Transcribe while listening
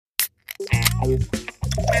Hi,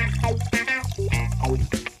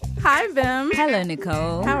 Vim. Hello,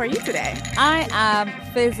 Nicole. How are you today? I am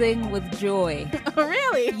fizzing with joy.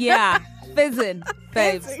 Really? Yeah, fizzing,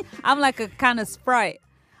 babes. Fizzing. I'm like a can of Sprite.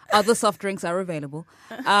 Other soft drinks are available.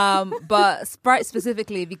 But Sprite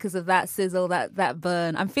specifically because of that sizzle, that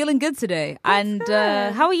burn. I'm feeling good today. Good.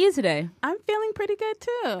 How are you today? I'm feeling pretty good,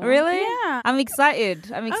 too. Really? Yeah. I'm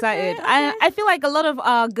excited. Okay. I feel like a lot of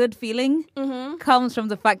our good feeling comes from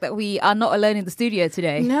the fact that we are not alone in the studio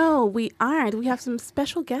today. No, we aren't. We have some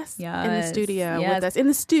special guests in the Yes, studio yes. with us. In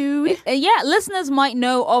the studio. Yeah, listeners might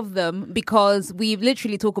know of them because we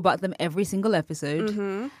literally talk about them every single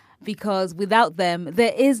episode. Because without them,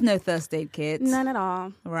 there is no First Aid Kit. None at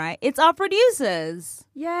all. Right? It's our producers.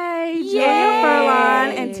 Yay. Yay. Julia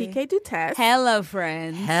Furlan and TK Dutess. Hello,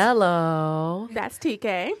 friends. Hello. That's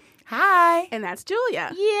TK. Hi. And that's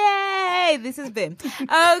Julia. Yay! This is Bim.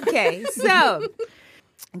 Okay, so,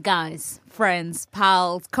 guys, friends,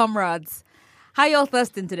 pals, comrades, how y'all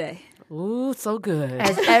thirsting today? Ooh, so good.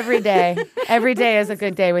 As every day. Every day is a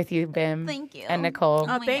good day with you, Bim. Thank you. And Nicole.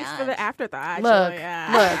 Oh, thanks for the afterthought. Look,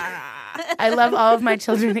 Julia. I love all of my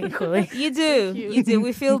children equally. You do. You do.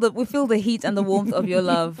 We feel the heat and the warmth of your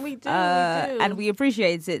love. We do. And we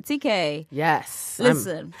appreciate it. TK. Yes.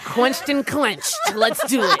 Listen. I'm quenched and clenched. Let's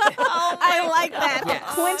do it. I like that.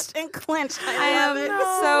 Quenched and clenched. I love am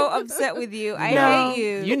it. so upset with you. I No. hate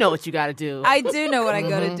you. You know what you got to do. I do know what I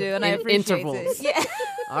gotta do, and I In appreciate intervals. it. Yeah.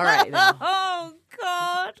 All right. Now. Oh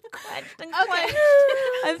God. Quenched and quenched.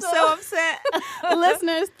 I'm so upset.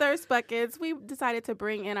 Listeners, Thirst Buckets, we decided to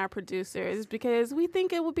bring in our producers because we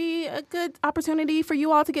think it would be a good opportunity for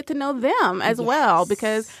you all to get to know them as well.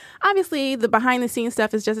 Because obviously the behind the scenes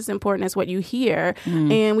stuff is just as important as what you hear.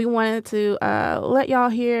 And we wanted to let y'all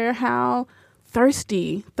hear how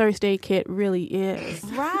thirsty Thirst Aid Kit really is.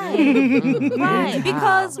 Right. Right.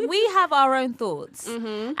 Because we have our own thoughts.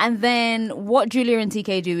 And then what Julia and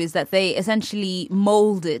TK do is that they essentially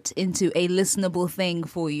mold it into a listenable thing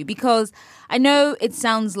for you. Because I know it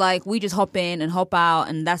sounds like we just hop in and hop out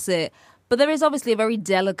and that's it. But there is obviously a very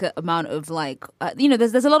delicate amount of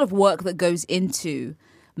there's a lot of work that goes into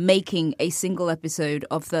making a single episode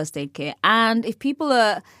of Thirst Aid Kit. And if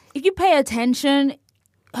you pay attention,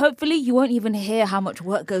 hopefully you won't even hear how much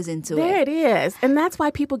work goes into There it. it is. And that's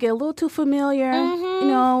why people get a little too familiar,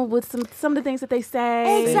 with some of the things that they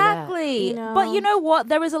say. Exactly. You know? But you know what?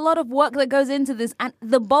 There is a lot of work that goes into this, and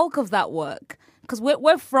the bulk of that work, because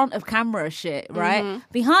we're front of camera shit, right?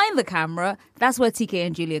 Behind the camera, that's where TK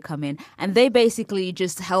and Julia come in, and they basically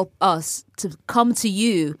just help us to come to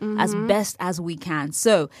you as best as we can.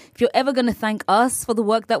 So if you're ever going to thank us for the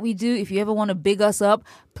work that we do, if you ever want to big us up,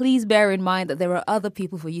 please bear in mind that there are other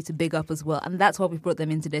people for you to big up as well, and that's why we brought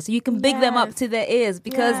them in today. So you can big them up to their ears,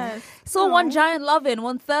 because it's all one giant loving,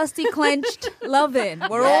 one thirsty, clenched loving.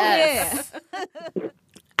 We're all here.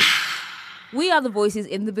 We are the voices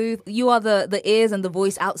in the booth. You are the ears and the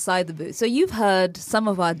voice outside the booth. So you've heard some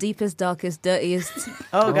of our deepest, darkest, dirtiest.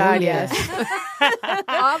 Oh, God, yeah. yes.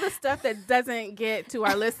 All the stuff that doesn't get to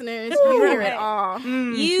our listeners, you hear it all.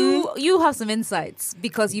 You have some insights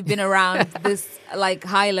because you've been around this like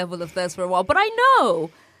high level of thirst for a while. But I know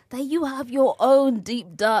that you have your own deep,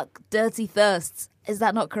 dark, dirty thirsts. Is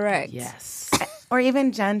that not correct? Yes. Or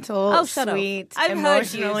even gentle, Oh, shut sweet, up. I've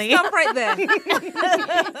emotionally. heard you. Stop right there.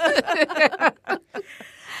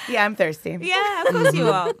 Yeah, I'm thirsty. Yeah, of course you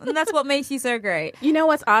are. And that's what makes you so great. You know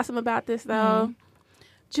what's awesome about this, though?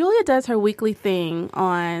 Julia does her weekly thing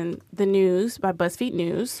on the news by BuzzFeed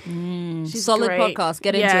News. She's Solid great. podcast.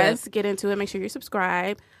 Get into it. Yes, get into it. Make sure you're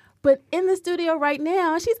subscribed. But in the studio right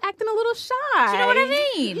now, she's acting a little shy. Do you know what I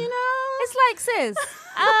mean? You know? It's like, sis,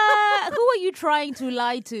 who are you trying to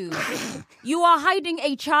lie to? You are hiding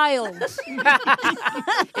a child.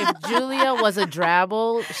 If Julia was a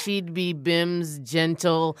drabble, she'd be Bim's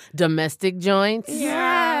gentle domestic joints.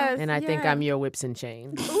 Yes. And I think I'm your whips and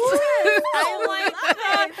chains. Oh my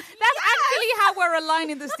God. That's actually how we're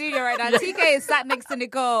aligned in the studio right now. TK is sat next to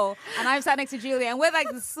Nicole, and I'm sat next to Julia, and we're like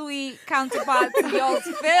the sweet counterparts to y'all's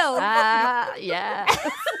Phil. Yeah.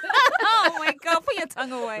 Oh my God, put your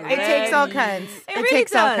tongue away. It takes all kinds. It really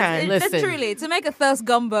takes all does. kinds. Listen. Truly, to make a thirst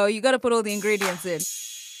gumbo, you got to put all the ingredients in.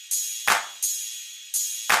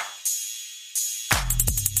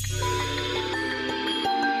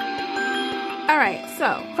 All right,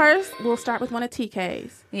 so first we'll start with one of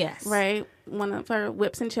TK's. Yes. Right? One of her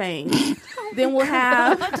whips and chains. Then we'll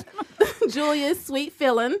have Julia's sweet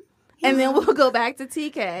filling. And then we'll go back to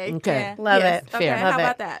TK. Okay. Yeah. Love Yes. it. Okay, Fair. how Love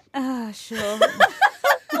about it. that? Sure.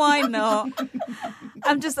 Why not?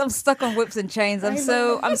 I'm stuck on whips and chains. I'm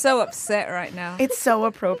so upset right now. It's so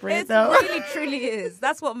appropriate, It though. really, truly is.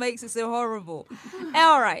 That's what makes it so horrible.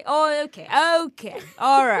 All right. Oh, okay.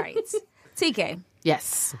 All right. TK,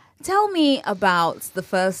 Yes. tell me about the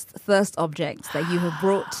first object that you have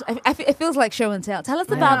brought. It feels like show and tell. Tell us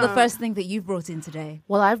about the first thing that you've brought in today.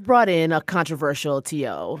 Well, I've brought in a controversial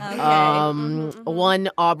TO. One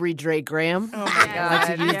Aubrey Drake Graham. Oh my I like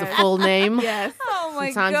to God. use the full name. Yes. Oh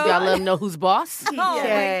my Sometimes god! you gotta let them know who's boss. Oh my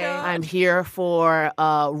god! I'm here for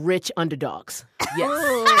rich underdogs. Yes.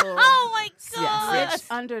 Oh my god! Yes. Rich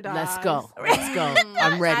underdog. Let's go.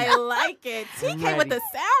 I'm ready. I like it. TK ready. with the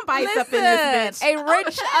sound bites up in this bitch. A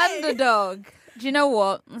rich underdog. Do you know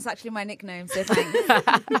what? That's actually my nickname. So thanks.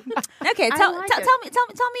 Okay, tell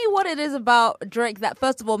me what it is about Drake that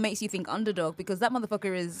first of all makes you think underdog, because that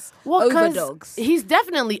motherfucker is 'cause overdogs. He's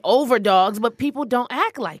definitely overdogs, but people don't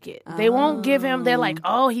act like it. They won't give him. They're like,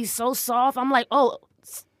 oh, he's so soft. I'm like, oh,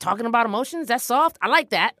 talking about emotions, that's soft. I like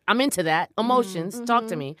that. I'm into that. Emotions, talk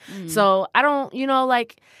to me. So I don't,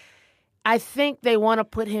 I think they want to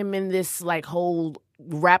put him in this like whole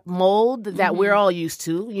rap mold that we're all used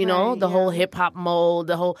to, the whole hip hop mold,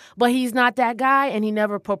 but he's not that guy, and he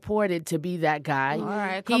never purported to be that guy. All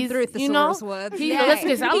right, come He's, through with the thesaurus words. He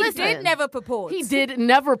He did never purport. He did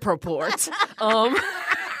never purport.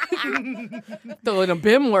 Throwing a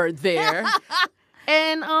BIM word there.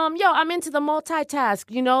 And I'm into the multitask,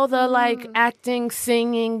 the like acting,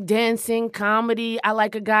 singing, dancing, comedy. I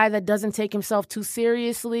like a guy that doesn't take himself too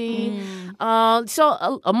seriously.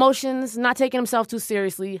 Emotions, not taking himself too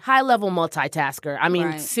seriously. High level multitasker. I mean,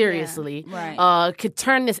 Right. seriously. Yeah. Right. Could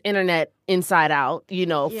turn this internet inside out,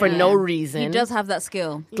 for no reason. He does have that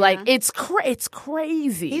skill. Like it's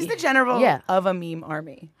crazy. He's the general Yeah. of a meme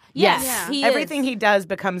army. Yes. Yeah. He Everything is. he does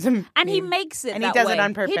becomes a meme. And he makes it And that he does way. it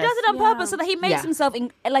on purpose. He does it on purpose so that he makes Yeah. himself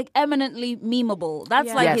eminently memeable. That's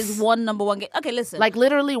Yeah. like Yes. his one number one game. Okay, listen. Like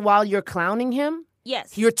literally while you're clowning him,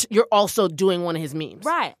 yes. you're also doing one of his memes.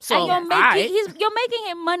 Right. So and you're making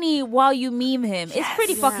him money while you meme him. It's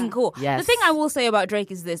pretty fucking cool. Yes. The thing I will say about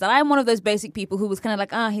Drake is this, and I'm one of those basic people who was kind of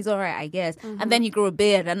like, he's all right, I guess. And then he grew a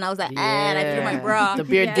beard, and I was like, and I threw my bra. The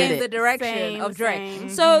beard did in the it. direction Same, of Drake. same.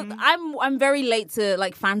 So I'm very late to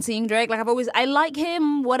like fancying Drake. Like I like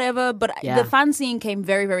him, whatever, but Yeah. the fancying came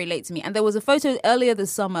very, very late to me. And there was a photo earlier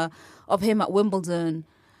this summer of him at Wimbledon.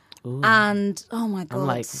 And oh my god,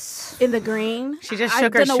 like- In the green. She just I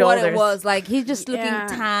shook her don't know what it shoulders. was. Like he's just looking Yeah.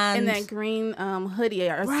 tanned. In that green hoodie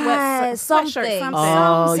or Right, sweatshirt, something, something.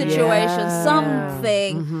 Oh, some situation, yeah.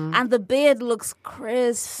 something, and the beard looks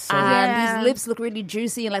crisp, and Yeah. his lips look really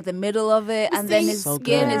juicy in like the middle of it, and then his So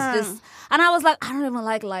skin good. is just. And I was like, I don't even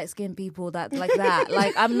like light skinned people that like that.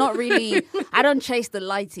 Like I'm not really. I don't chase the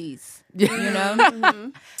lighties, you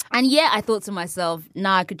know. And yet I thought to myself,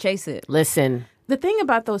 nah, I could chase it. Listen, The thing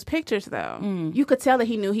about those pictures, though, you could tell that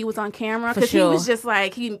he knew he was on camera For because sure. he was just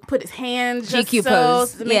like he put his hands just GQ so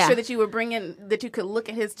pose. to make Yeah. sure that you could look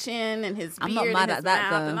at his chin and his beard. I'm not mad and at his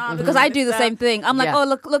that mouth and all though, this because I good do the stuff. same thing. I'm like, Yeah. oh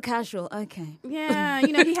look casual, okay. Yeah,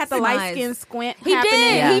 he had the Nice. light skin squint. He happening.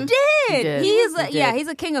 did. Yeah. He did. He did. He is. He Yeah, did. he's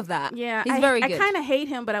a king of that. Yeah, he's very good. I kind of hate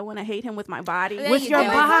him, but I want to hate him with my body. There with you your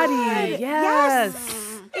go. body. Yes.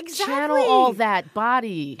 Exactly. Channel all that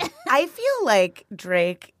body. I feel like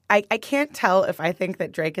Drake, I can't tell if I think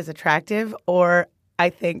that Drake is attractive or I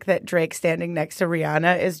think that Drake standing next to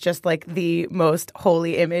Rihanna is just like the most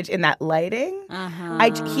holy image in that lighting.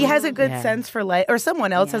 He has a good Yeah. sense for light, or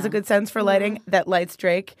someone else has a good sense for lighting that lights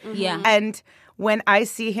Drake. Yeah. And when I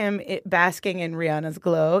see him basking in Rihanna's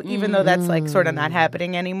glow, even though that's like sort of not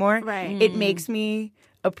happening anymore, Right. it makes me,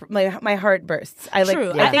 my heart bursts. I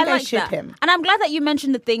True. think I like ship that. him. And I'm glad that you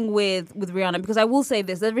mentioned the thing with Rihanna, because I will say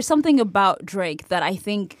this. There is something about Drake that I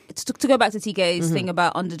think, to go back to TK's thing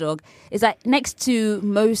about underdog, is that next to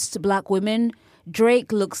most black women,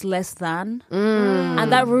 Drake looks less than.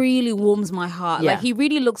 And that really warms my heart. Yeah. Like he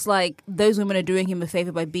really looks like those women are doing him a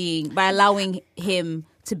favor by allowing him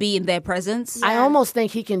to be in their presence. I almost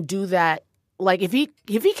think he can do that. Like if he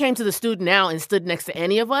came to the studio now and stood next to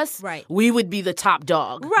any of us, Right. we would be the top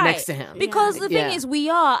dog Right. next to him. Because the thing Yeah. is,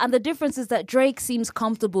 we are, and the difference is that Drake seems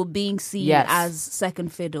comfortable being seen Yes. as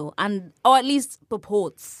second fiddle, or at least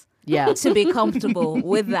purports Yeah. to be comfortable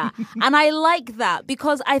with that. And I like that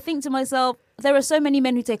because I think to myself, there are so many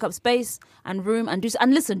men who take up space and room and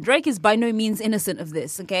and listen, Drake is by no means innocent of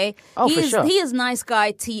this, okay? Oh, he for is, sure. He is nice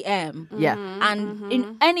guy TM. Yeah. And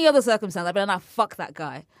in any other circumstance, I'd be like, nah, fuck that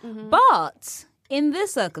guy. But in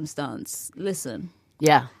this circumstance, listen,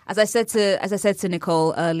 Yeah. as I said to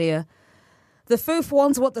Nicole earlier, The foof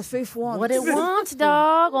wants what the foof wants. What it wants,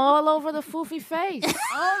 dog, all over the foofy face.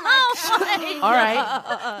 All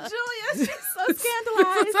right. Julia, she's so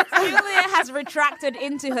scandalized. Julia has retracted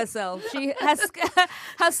into herself. She has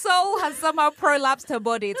her soul has somehow prolapsed her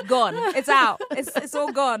body. It's gone. It's out. It's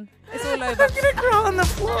all gone. It's all over. I'm gonna crawl on the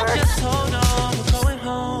floor. Just hold on, we're going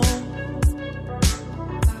home.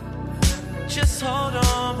 Just hold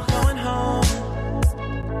on, we're going home.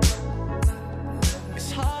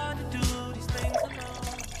 It's hard to do these things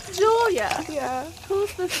alone. Julia. Yeah.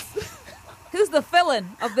 Who's the villain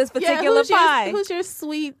of this particular who's pie? who's your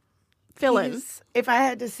sweet villain? If I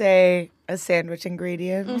had to say a sandwich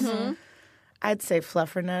ingredient, I'd say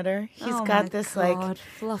Fluffernutter. He's got this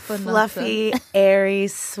fluffy, airy,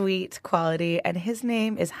 sweet quality, and his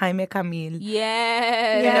name is Jaime Camil.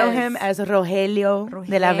 Yes. You know him as Rogelio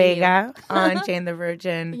de la Vega on Jane the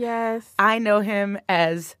Virgin. Yes. I know him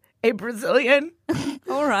as a Brazilian.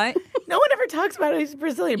 All right. No one ever talks about he's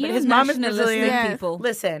Brazilian, but You his mom is nationalistic Brazilian. people.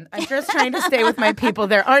 Listen, I'm just trying to stay with my people.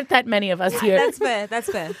 There aren't that many of us here. That's fair.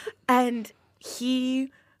 That's fair. And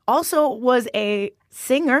he also was a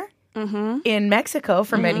singer in Mexico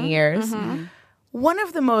for many years. One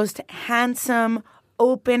of the most handsome,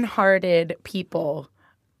 open-hearted people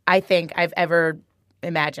I think I've ever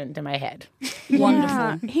imagined in my head. Wonderful.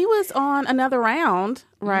 Yeah. He was on Another Round,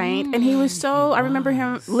 right? And he was so, I remember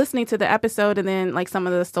him listening to the episode and then like some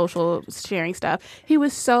of the social sharing stuff. He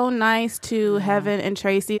was so nice to Heaven and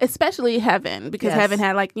Tracy, especially Heaven, because Heaven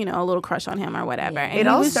had like, you know, a little crush on him or whatever. And It he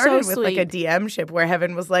all was started so with sweet. like a DM ship where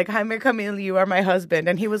Heaven was like, Jaime Camil, you are my husband.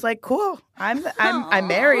 And he was like, cool, I'm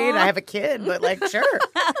married, I have a kid, but like, sure,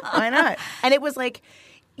 why not? And it was like,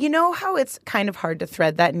 you know how it's kind of hard to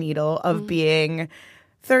thread that needle of being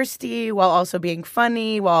thirsty while also being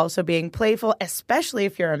funny, while also being playful, especially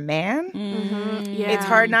if you're a man. Yeah. It's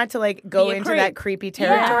hard not to like go Be a into creep. that creepy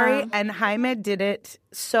territory. Yeah. And Jaime did it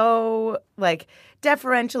so like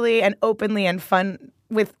deferentially and openly and fun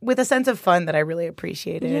with a sense of fun that I really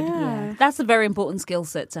appreciated. Yeah. That's a very important skill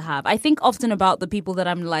set to have. I think often about the people that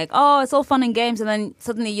I'm like, oh, it's all fun and games, and then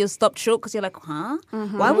suddenly you're stopped short because you're like, huh?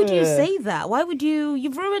 Why would you say that? Why would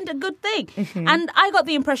you've ruined a good thing. And I got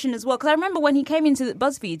the impression as well, because I remember when he came into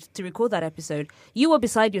BuzzFeed to record that episode, you were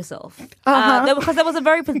beside yourself. Because there was a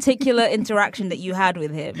very particular interaction that you had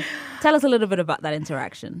with him. Tell us a little bit about that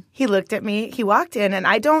interaction. He looked at me, he walked in, and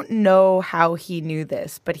I don't know how he knew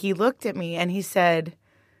this, but he looked at me and he said,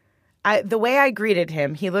 the way I greeted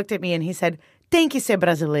him, he looked at me and he said, "Tem que ser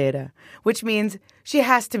brasileira," which means she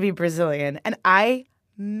has to be Brazilian. And I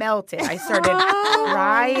melted. I started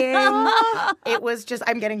crying. It was just,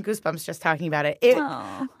 I'm getting goosebumps just talking about it.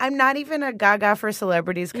 I'm not even a gaga for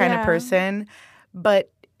celebrities kind of person, but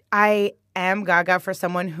I am gaga for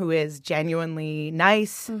someone who is genuinely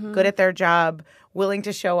nice, good at their job, willing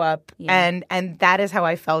to show up. And that is how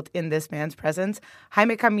I felt in this man's presence.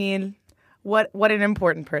 Jaime Camil, what an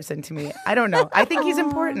important person to me. I don't know. I think he's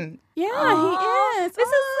important. Yeah, he is. This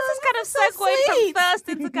is kind of segued from thirst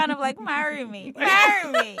into kind of like, marry me.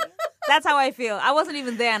 That's how I feel. I wasn't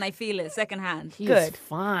even there and I feel it secondhand. He's Good.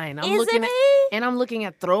 fine. I'm Isn't looking he? And I'm looking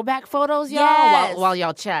at throwback photos, y'all. Yes. While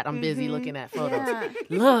y'all chat, I'm busy looking at photos. Yeah.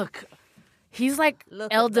 Look. He's like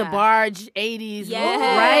Look El at that. DeBarge 80s. Yes.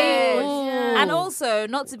 Right? Ooh. And also,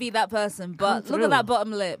 not to be that person, but look through. at that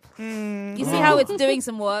bottom lip. You see how it's doing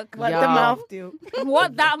some work? What Yo. the mouth do?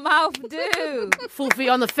 What that mouth do?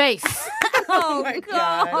 Foofy on the face. Oh, my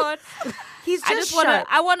God. God. He's just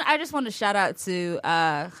I just want to shout out to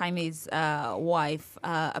Jaime's wife.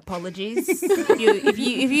 Apologies. if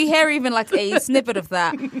you hear even like a snippet of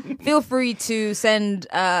that, feel free to send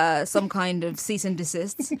some kind of cease and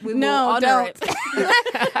desist. We will honor don't.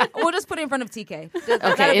 it. We'll just put it in front of TK. That'll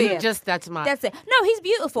be Okay, it. and just that's my. That's it. No, he's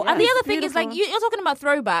beautiful. And the Yes, other thing is, like, beautiful. you're talking about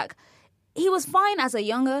throwback. He was fine as a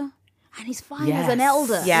younger, and he's fine as an Yes.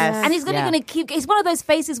 elder. Yes. And he's Yeah. gonna keep. It's one of those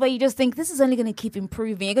faces where you just think this is only gonna keep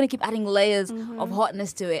improving. You're gonna keep adding layers of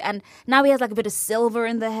hotness to it. And now he has like a bit of silver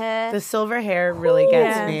in the hair. The silver hair really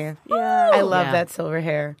gets Yes. me. Yeah. I love Yeah. that silver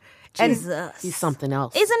hair. And Jesus. He's something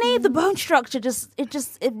else. Isn't he? The bone structure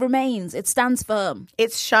it remains. It stands firm.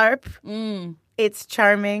 it's sharp. It's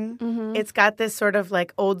charming. It's got this sort of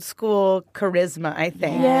like old school charisma, I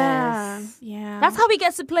think. Yeah. Yeah. That's how he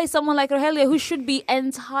gets to play someone like Rogelio, who should be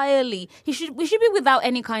entirely. We should be without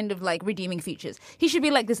any kind of like redeeming features. He should be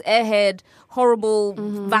like this airhead, horrible,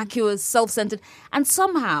 vacuous, self-centered, and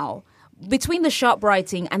somehow, between the sharp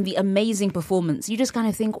writing and the amazing performance, you just kind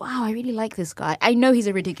of think, wow, I really like this guy. I know he's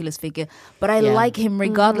a ridiculous figure, but I like him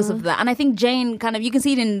regardless of that. And I think Jane kind of, you can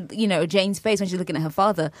see it in, Jane's face when she's looking at her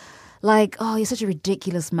father. Like, oh, you're such a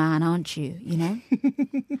ridiculous man, aren't you? You know?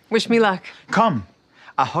 Wish me luck. Come.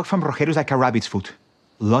 A hug from Rogelio is like a rabbit's foot.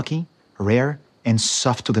 Lucky, rare, and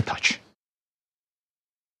soft to the touch.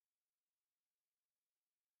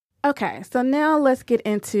 Okay, so now let's get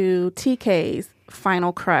into TK's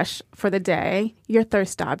final crush for the day, your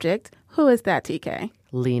thirst object. Who is that, TK?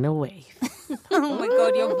 Lena Waithe. Oh my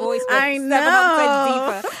God, your voice went I 7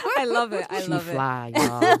 octaves deeper. I love it. I She love it. fly,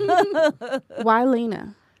 y'all. Why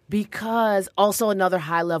Lena? Because also another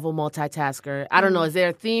high-level multitasker. I don't know. Is there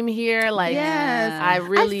a theme here? Like, Yes. I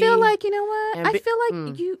really I feel like, you know what? and I bi- feel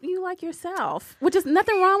like you like yourself, which is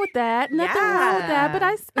nothing wrong with that. Nothing wrong with that, but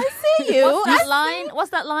I see you.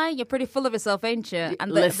 What's that line? You're pretty full of yourself, ain't you?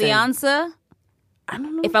 And the Listen. answer, I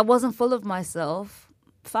don't know. if I wasn't full of myself,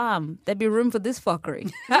 fam, there'd be room for this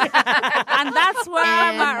fuckery. And that's where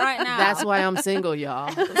I'm at right now. That's why I'm single,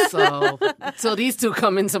 y'all. So these two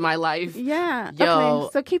come into my life. Yeah. Yo,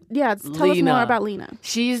 okay. So tell us Lena. more about Lena.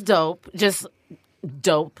 She's dope. Just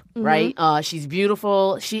dope, right? She's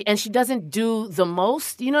beautiful. She doesn't do the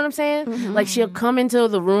most. You know what I'm saying? Like she'll come into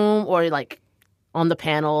the room or like on the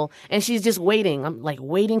panel, and she's just waiting. I'm like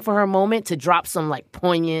waiting for her moment to drop some like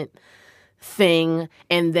poignant thing,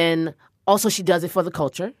 and then also she does it for the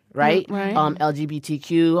culture, right? Right.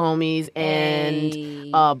 LGBTQ homies and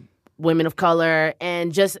Hey. women of color,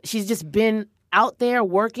 and she's just been out there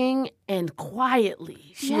working and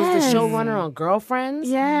quietly. She was the showrunner on Girlfriends.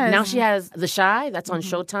 Yes. Now she has The Shy, that's on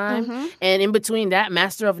Showtime. And in between that,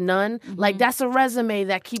 Master of None. Like, that's a resume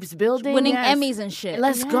that keeps building. Winning Yes. Emmys and shit.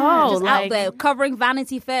 Let's go. Just like, out there covering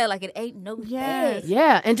Vanity Fair like it ain't no Yes. thing.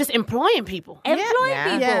 Yeah, and just employing people Employing Yeah.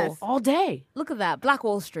 people. Yes. all day. Look at that. Black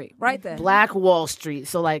Wall Street. Right there. Black Wall Street.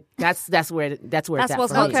 So, like, that's where it's That's at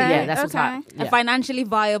what's for me. hot to you. Yeah, that's what's Okay. hot. A Yeah. financially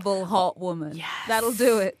viable hot woman. That'll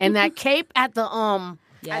do it. And that cape at the At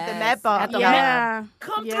the Yes. Met Ball. At the Yeah.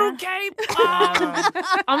 come Yeah. through Cape.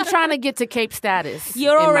 I'm trying to get to Cape status.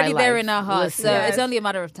 You're in my already there life. in our hearts, Listen. so Yes. it's only a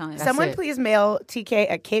matter of time. Someone it. please mail TK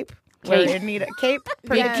a cape. Cape. We're in need of cape.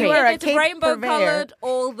 Big cape. You are a If it's cape rainbow purveyor. colored,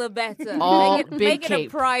 all the better. All make it, big make cape. it a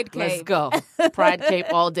pride cape. Let's go. Pride cape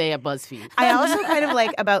all day at BuzzFeed. I also kind of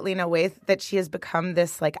like about Lena Waithe that she has become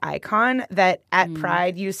this like icon that at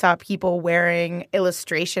Pride you saw people wearing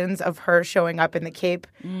illustrations of her showing up in the cape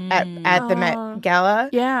at the Met Gala.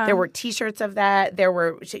 Yeah. There were t-shirts of that.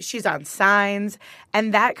 She's on signs,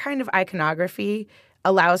 and that kind of iconography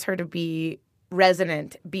allows her to be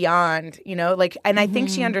resonant beyond, like, and I think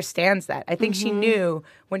she understands that. I think she knew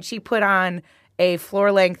when she put on a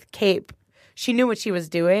floor-length cape, she knew what she was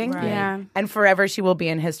doing. Right. Yeah. And forever she will be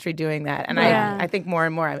in history doing that. And Yeah. I think more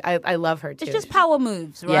and more, I love her too. It's just power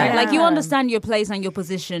moves, right? Yeah. Like you understand your place and your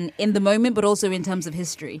position in the moment, but also in terms of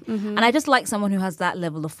history. And I just like someone who has that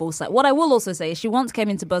level of foresight. What I will also say is she once came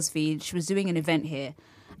into BuzzFeed. She was doing an event here.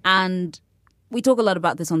 And we talk a lot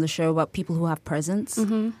about this on the show, about people who have presence.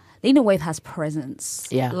 Lena Waithe has presence.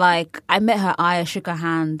 Yeah. Like, I met her eye, I shook her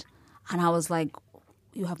hand, and I was like,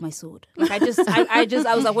 you have my sword. Like, I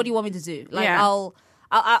was like, what do you want me to do? Like, Yeah.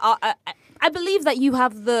 I believe that you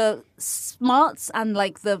have the smarts and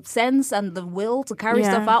like the sense and the will to carry Yeah.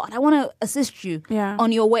 stuff out, and I want to assist you Yeah.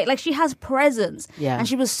 on your way. Like, she has presence, Yeah. and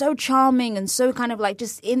she was so charming and so kind of like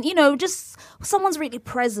just just someone's really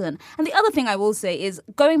present. And the other thing I will say is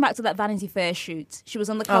going back to that Vanity Fair shoot, she was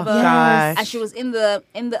on the cover, gosh. and she was in the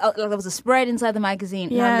like, there was a spread inside the magazine.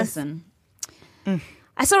 Now Yes. listen.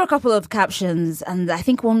 I saw a couple of captions, and I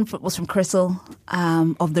think one was from Crystal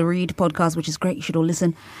of the Read podcast, which is great. You should all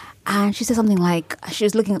listen. And she said something like, she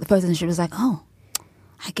was looking at the photos and she was like, oh,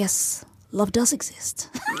 I guess love does exist.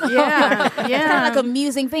 Yeah. It's kind Yeah. of like a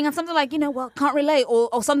musing thing, and something like, well, can't relate,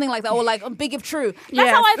 or something like that, or like, big if true. That's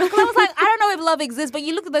Yes. how I feel. 'Cause I was like, I don't know if love exists, but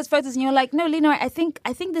you look at those photos and you're like, no, Lena, I think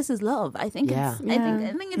this is love. I think Yeah.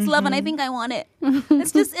 I think it's love, and I think I want it.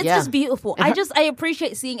 It's just beautiful. I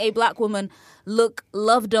appreciate seeing a black woman look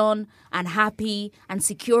loved on and happy and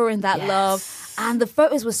secure in that love. And the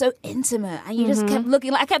photos were so intimate, and you just kept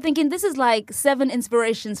looking. Like, I kept thinking, this is like 7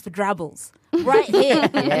 inspirations for Drabbles right here.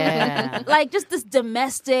 Yeah. Like, just this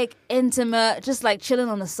domestic, intimate, just like chilling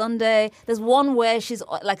on a Sunday. There's one where she's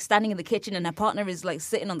like standing in the kitchen and her partner is like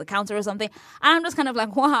sitting on the counter or something. And I'm just kind of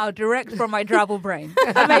like, wow, direct from my Drabble brain.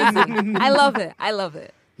 Amazing. I love it. I love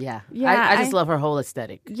it. Yeah. Yeah, I just love her whole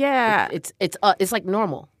aesthetic. Yeah. It's like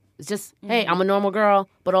normal. It's just, hey, I'm a normal girl,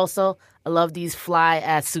 but also I love these fly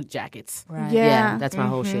ass suit jackets. Right. Yeah. That's my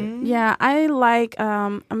whole shit. Yeah, I like,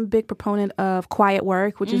 I'm a big proponent of quiet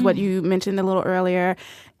work, which is what you mentioned a little earlier.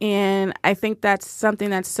 And I think that's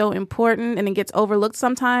something that's so important, and it gets overlooked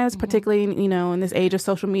sometimes, particularly, in this age of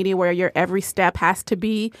social media where your every step has to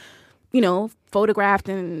be photographed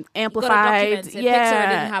and amplified. document it. Pixar, it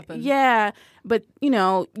didn't happen. Yeah. But,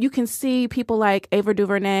 you can see people like Ava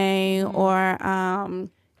DuVernay or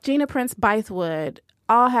Gina Prince Bythewood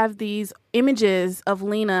all have these images of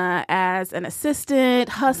Lena as an assistant,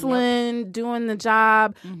 hustling, doing the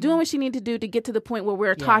job, doing what she needed to do to get to the point where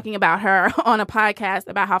we're talking about her on a podcast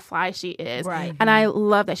about how fly she is. Right. And I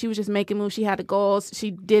love that. She was just making moves. She had the goals.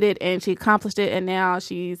 She did it and she accomplished it. And now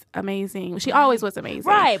she's amazing. She always was amazing.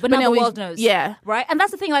 Right, but now the world knows. Yeah. Right? And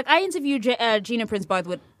that's the thing. Like, I interviewed Gina Prince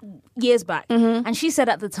Bythewood years back. And she said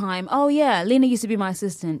at the time, oh, yeah, Lena used to be my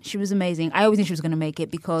assistant. She was amazing. I always knew she was going to make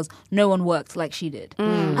it because no one worked like she did.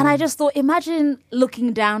 And I just thought, imagine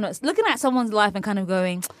looking at someone's life and kind of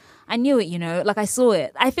going, I knew it, like I saw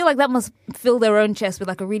it. I feel like that must fill their own chest with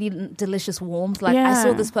like a really delicious warmth. Like I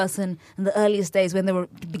saw this person in the earliest days when they were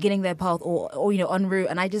beginning their path or en route,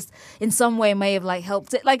 and I just in some way may have like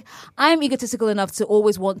helped it. Like I'm egotistical enough to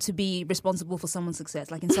always want to be responsible for someone's success,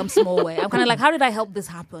 like in some small way. I'm kind of like, how did I help this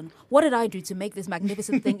happen? What did I do to make this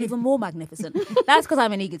magnificent thing even more magnificent? That's because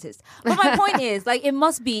I'm an egotist. But my point is, like, it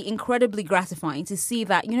must be incredibly gratifying to see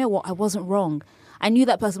that, you know what, I wasn't wrong. I knew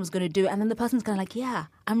that person was going to do it. And then the person's kind of like, yeah,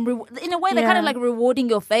 in a way, they're kind of like rewarding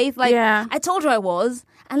your faith. Like, I told you I was.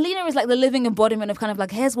 And Lena is like the living embodiment of kind of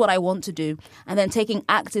like, here's what I want to do. And then taking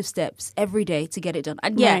active steps every day to get it done.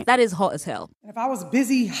 And that is hot as hell. If I was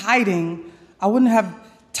busy hiding, I wouldn't have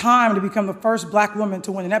time to become the first Black woman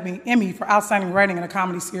to win an Emmy for outstanding writing in a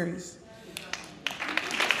comedy series.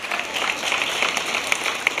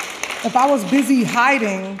 If I was busy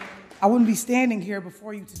hiding, I wouldn't be standing here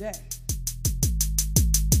before you today.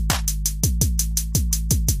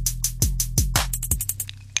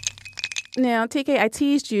 Now, TK, I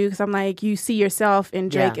teased you because I'm like, you see yourself in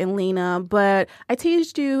Drake and Lena, but I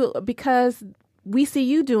teased you because we see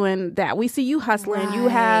you doing that. We see you hustling. Right. You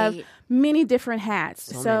have many different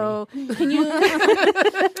hats. So can you...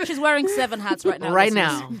 She's wearing 7 hats right now. Right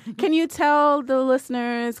now. Can you tell the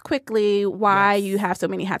listeners quickly why you have so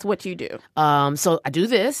many hats, what you do? So I do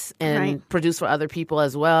this and produce for other people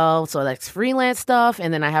as well. So that's freelance stuff.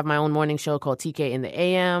 And then I have my own morning show called TK in the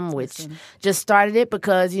AM, which just started it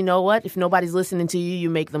because, you know what? If nobody's listening to you, you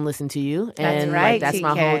make them listen to you. That's And right, that's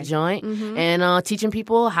my TK. whole joint. And teaching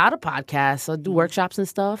people how to podcast. So I do workshops and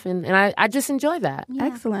stuff. And I just enjoy that.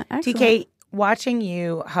 Excellent. TK, watching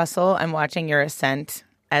you hustle and watching your ascent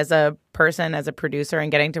as a person, as a producer, and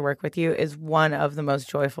getting to work with you is one of the most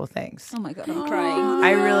joyful things. Oh my God, I'm crying.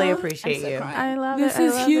 I really appreciate you. I love This it.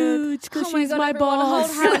 is huge because she's my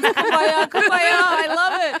boss. Hold hands. Kumbaya,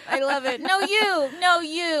 kumbaya. I love it. No,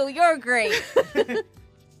 you. You're great.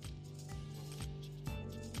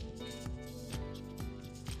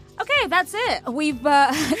 Okay, that's it. We've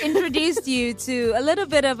introduced you to a little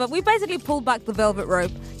bit of we basically pulled back the velvet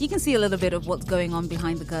rope. You can see a little bit of what's going on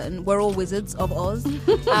behind the curtain. We're all wizards of Oz,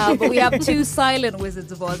 but we have 2 silent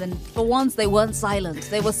wizards of Oz, and for once they weren't silent.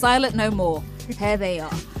 They were silent no more. Here they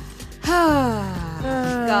are.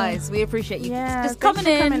 Guys, we appreciate you just coming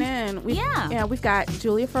in. We've got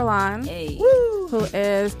Julia Furlan, Hey. who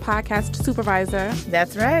is podcast supervisor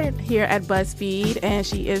That's right. here at BuzzFeed, and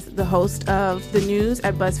she is the host of the news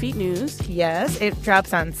at BuzzFeed News. Yes, it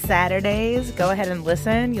drops on Saturdays. Go ahead and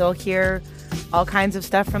listen. You'll hear all kinds of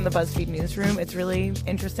stuff from the BuzzFeed newsroom. It's really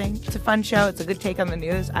interesting. It's a fun show. It's a good take on the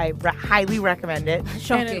news. I highly recommend it.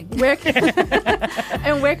 Shocking.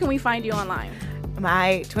 And where can we find you online?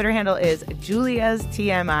 My Twitter handle is Julia's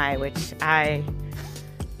TMI, which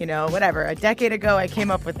whatever. A decade ago, I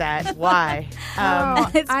came up with that. Why?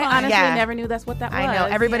 It's I fine. honestly never knew that's what that was. I know.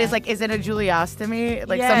 Everybody's like, is it a Juliostomy?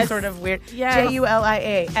 Like some Yes. sort of weird. Yes.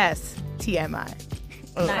 Julias TMI.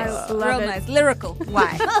 Nice. I love Real it. nice. Lyrical.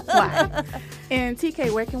 Why? Why? And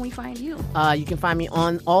TK, where can we find you? You can find me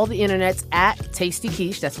on all the internets at Tasty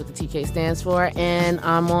Quiche. That's what the TK stands for. And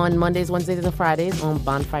I'm on Mondays, Wednesdays, and Fridays on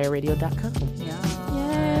bonfireradio.com.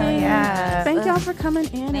 Yeah. Thank y'all for coming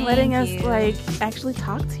in and Thank letting us you. actually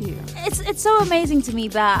talk to you. It's so amazing to me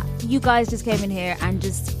that you guys just came in here and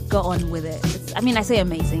just got on with it. I say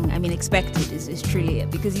amazing. I mean, expected is truly it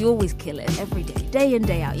because you always kill it every day in,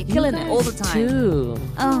 day out. You're killing it all the time. Too.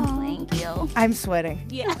 Oh, thank you. I'm sweating.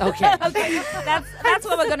 Yeah. Okay. Okay. That's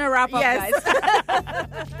where we're gonna wrap up, Yes. guys.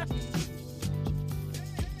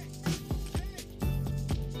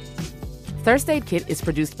 First Aid Kit is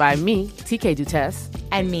produced by me, TK Dutess,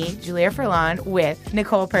 And me, Julia Furlan, with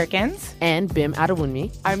Nicole Perkins. and Bim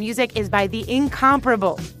Adewunmi. Our music is by the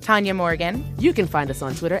incomparable Tanya Morgan. You can find us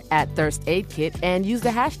on Twitter at Thirst Aid Kit and use the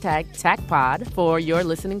hashtag TACPOD for your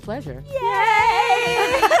listening pleasure. Yay!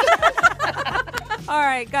 All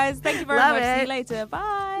right, guys. Thank you very Love much. See it. you later.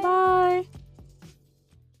 Bye. Bye.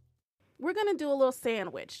 we're gonna do a little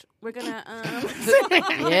sandwich. We're gonna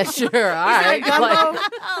Yeah, sure. All right. Gumbo?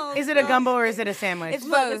 Oh, Is it a gumbo or is it a sandwich? It's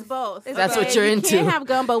look, it's both. That's what you're You into. can't have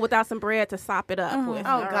gumbo without some bread to sop it up with. Oh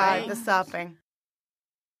all God, right? the sopping.